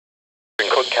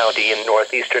Cook County in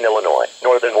northeastern Illinois,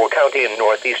 Northern Will County in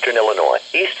northeastern Illinois,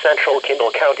 East Central Kendall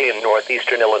County in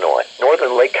northeastern Illinois,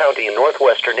 Northern Lake County in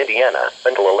northwestern Indiana,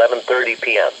 until 11:30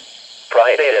 p.m.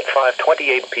 Friday at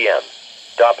 5:28 p.m.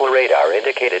 Doppler radar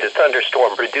indicated a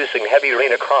thunderstorm producing heavy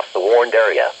rain across the warned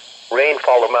area.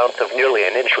 Rainfall amounts of nearly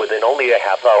an inch within only a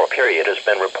half-hour period has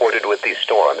been reported with these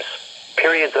storms.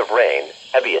 Periods of rain,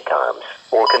 heavy at times,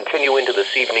 will continue into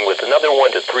this evening with another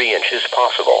 1 to 3 inches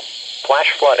possible.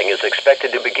 Flash flooding is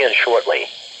expected to begin shortly.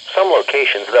 Some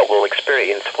locations that will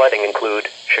experience flooding include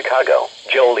Chicago,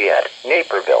 Joliet,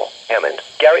 Naperville, Hammond,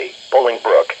 Gary,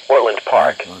 Bolingbrook, Orland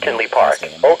Park, Tinley Park,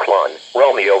 Oak Lawn,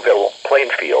 Romeoville,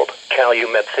 Plainfield,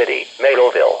 Calumet City,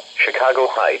 Maidoville, Chicago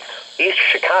Heights, East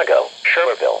Chicago,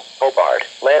 Schermerville, Hobart,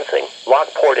 Lansing,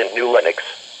 Lockport, and New Lenox.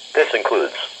 This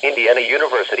includes Indiana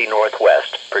University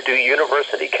Northwest, Purdue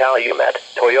University Calumet,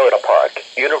 Toyota Park,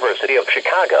 University of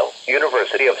Chicago,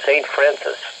 University of St.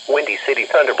 Francis, Windy City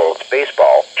Thunderbolts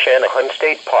Baseball, Shanahan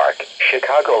State Park,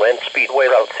 Chicagoland Speedway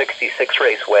Route 66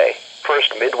 Raceway,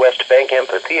 First Midwest Bank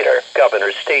Amphitheater,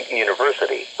 Governors State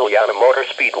University, Ileana Motor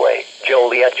Speedway,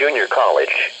 Joliet Junior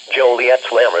College, Joliet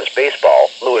Slammers Baseball,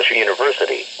 Lewis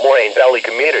University, Moraine Valley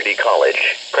Community College,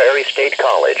 Prairie State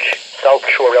College, South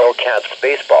Shore Cats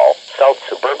Baseball, South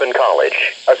Suburban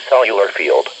College, a cellular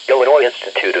field, Illinois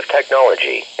Institute of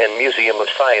Technology, and Museum of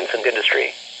Science and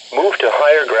Industry. Move to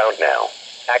higher ground now.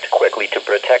 Act quickly to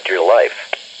protect your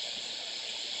life.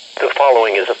 The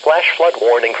following is a flash flood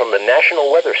warning from the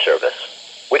National Weather Service,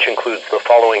 which includes the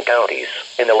following counties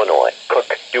in Illinois: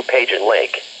 Cook, DuPage, and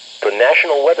Lake. The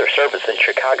National Weather Service in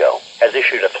Chicago has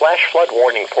issued a flash flood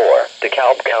warning for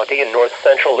DeKalb County in north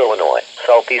central Illinois,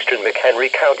 southeastern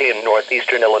McHenry County in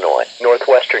northeastern Illinois,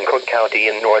 northwestern Cook County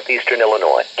in northeastern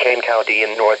Illinois, Kane County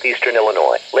in northeastern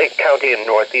Illinois, Lake County in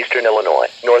northeastern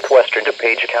Illinois, northwestern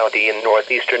DuPage County in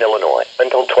northeastern Illinois,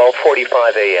 until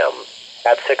 12:45 a.m.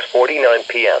 At 6:49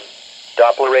 p.m.,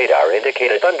 Doppler radar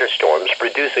indicated thunderstorms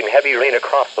producing heavy rain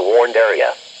across the warned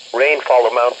area. Rainfall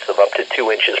amounts of up to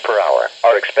 2 inches per hour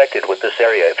are expected with this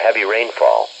area of heavy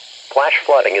rainfall. Flash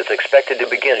flooding is expected to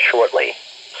begin shortly.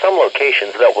 Some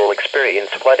locations that will experience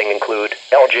flooding include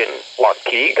Elgin,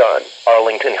 Waukegan,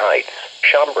 Arlington Heights,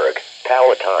 Schaumburg,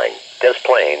 Palatine, Des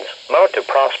Plaines, Mount de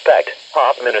Prospect,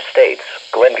 Hoffman Estates,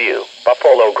 Glenview,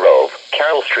 Buffalo Grove,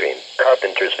 Carroll Stream,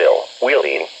 Carpentersville,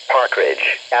 Wheeling, Park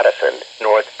Ridge, Addison,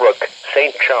 Northbrook,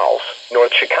 St. Charles,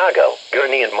 North Chicago,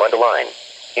 Gurnee, and Mundelein,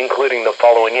 including the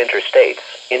following interstates: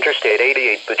 Interstate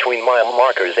 88 between mile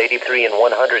markers 83 and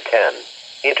 110,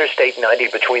 Interstate 90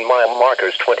 between mile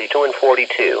markers 22 and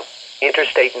 42,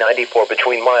 Interstate 94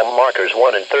 between mile markers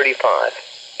 1 and 35,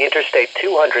 Interstate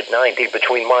 290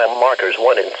 between mile markers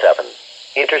 1 and 7,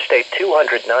 Interstate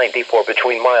 294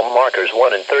 between mile markers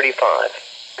 1 and 35.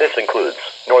 This includes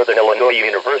Northern Illinois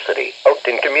University,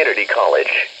 Oakton Community College,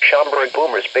 Schaumburg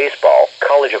Boomers Baseball,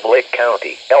 College of Lake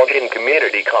County, Elgin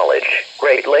Community College,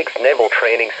 Great Lakes Naval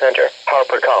Training Center,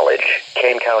 Harper College,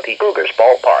 Kane County Cougars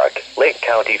Ballpark, Lake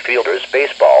County Fielders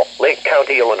Baseball, Lake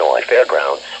County Illinois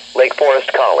Fairgrounds, Lake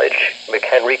Forest College,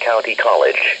 McHenry County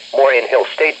College, Moraine Hill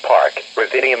State Park,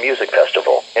 Ravinia Music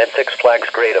Festival, and Six Flags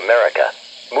Great America.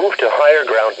 Move to higher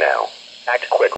ground now. Act quickly.